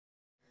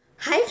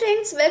Hi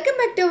friends, welcome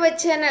back to our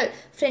channel.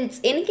 Friends,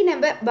 இன்னைக்கு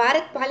நம்ம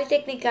Bharath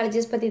Polytechnic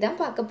colleges பத்தி தான்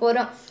பார்க்க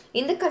போறோம்.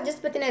 இந்த colleges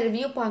பத்தின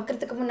ரிவ்யூ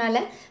பார்க்கிறதுக்கு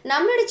முன்னால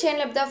நம்மளோட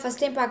சேனலை இப்ப தான்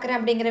ஃபர்ஸ்ட் டைம் பார்க்கறேன்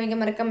அப்படிங்கறவங்க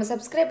மறக்காம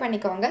Subscribe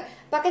பண்ணிக்கோங்க.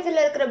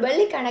 பக்கத்துல இருக்கிற bell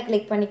ஐகானை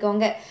click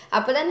பண்ணிக்கோங்க.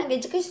 அப்பதான் நாங்க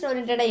எஜுகேஷன்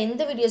ஓரியன்டடா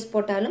எந்த வீடியோஸ்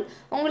போட்டாலும்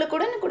உங்களுக்கு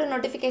உடனுக்குடன்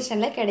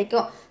நோட்டிஃபிகேஷன்ல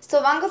கிடைக்கும்.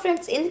 சோ வாங்க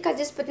friends, இந்த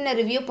colleges பத்தின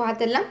ரிவ்யூ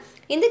பார்த்தலாம்.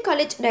 இந்த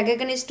college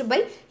recognized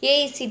by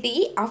AICTE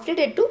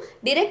affiliated to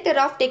Director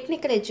of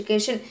Technical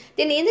Education.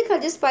 Then இந்த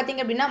colleges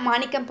பாத்தீங்க அப்படினா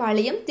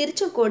மாணிக்கம்பாளையம்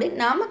திருச்செங்கோடு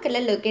நாமக்கல்ல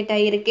லொகேட்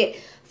ஆயிருக்கு.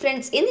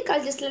 Friends, இந்த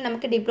காலேஜஸ்ல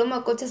நமக்கு டிப்ளோமா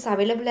கோர்சஸ்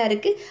அவேலபிளா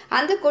இருக்கு.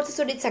 அந்த கோர்சஸ்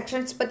உடைய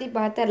செக்ஷன்ஸ் பத்தி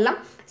பார்த்தறலாம்.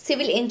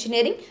 Civil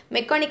engineering,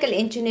 mechanical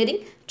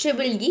engineering,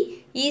 EEE,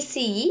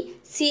 ECE,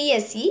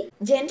 CSE,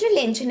 general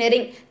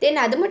engineering.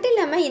 தென் அது மட்டும்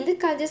இல்லாம இந்த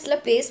காலேஜஸ்ல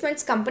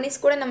பிளேஸ்மெண்ட்ஸ்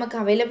கம்பெனிஸ் கூட நமக்கு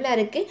அவேலபிளா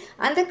இருக்கு.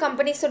 அந்த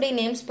கம்பெனிஸ் உடைய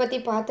நேம்ஸ் பத்தி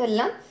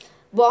பார்த்தறலாம்.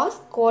 Boss,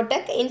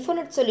 Kotak,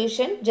 Infonet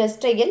Solution,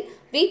 Justical,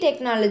 V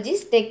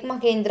Technologies, Tech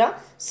Mahindra,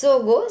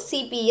 Sogo,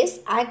 CPS,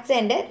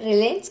 Axander,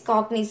 Reliance,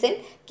 Cognizant,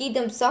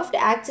 Soft,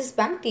 Axis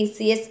Bank,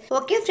 TCS.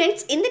 Okay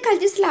friends, இந்த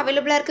collegesல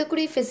available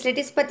இருக்கக்கூடிய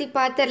facilities பத்தி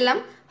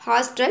பார்த்தறலாம்.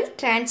 Hostel,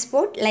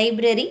 transport,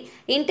 library,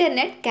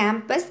 internet,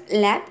 campus,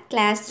 lab,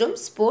 classroom,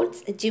 sports,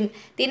 gym.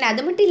 தென்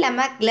அது மட்டும்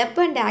இல்லாம club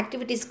and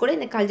activities கூட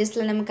இந்த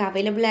collegesல நமக்கு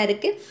அவேலபிளா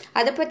இருக்கு.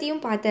 அத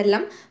பத்தியும்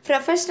பார்த்தறலாம்.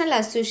 Professional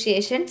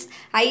associations,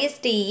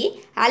 ISTE,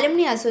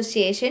 alumni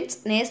associations,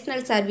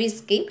 National Service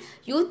Scheme,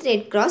 Youth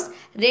Red Cross,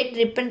 Red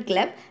Ribbon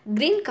Club,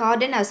 Green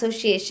Garden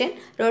Association,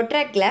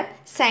 Rotary Club,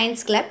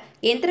 Science Club,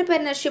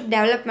 Entrepreneurship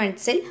Development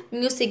Cell,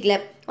 Music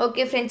Club.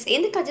 Okay friends,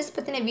 இந்த colleges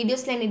பத்தின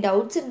வீடியோஸ்ல any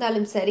doubts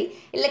இருந்தாலும் சரி,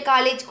 இல்ல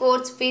college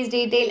course, fees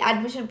detail,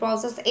 admission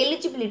process,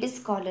 eligibility,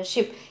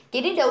 scholarship,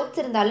 any doubts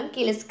இருந்தாலும்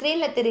கீழ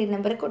ஸ்கிரீன்ல தெரியுற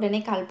நம்பருக்கு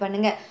உடனே கால்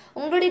பண்ணுங்க.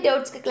 உங்களுடைய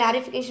டவுட்ஸ்க்கு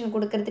கிளாரிஃபிகேஷன்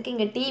கொடுக்கிறதுக்கு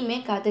எங்க டீமே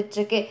காத்துட்டு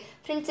இருக்கு.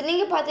 ஃப்ரெண்ட்ஸ்,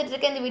 நீங்க பார்த்துட்டு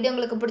இருக்க இந்த வீடியோ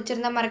உங்களுக்கு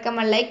பிடிச்சிருந்தா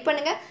மறக்காம லைக்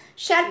பண்ணுங்க,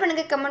 ஷேர்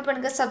பண்ணுங்க, கமெண்ட்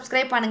பண்ணுங்க,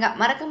 Subscribe பண்ணுங்க.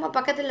 மறக்காம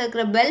பக்கத்துல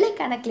இருக்கிற பெல்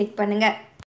ஐகானை கிளிக் பண்ணுங்க.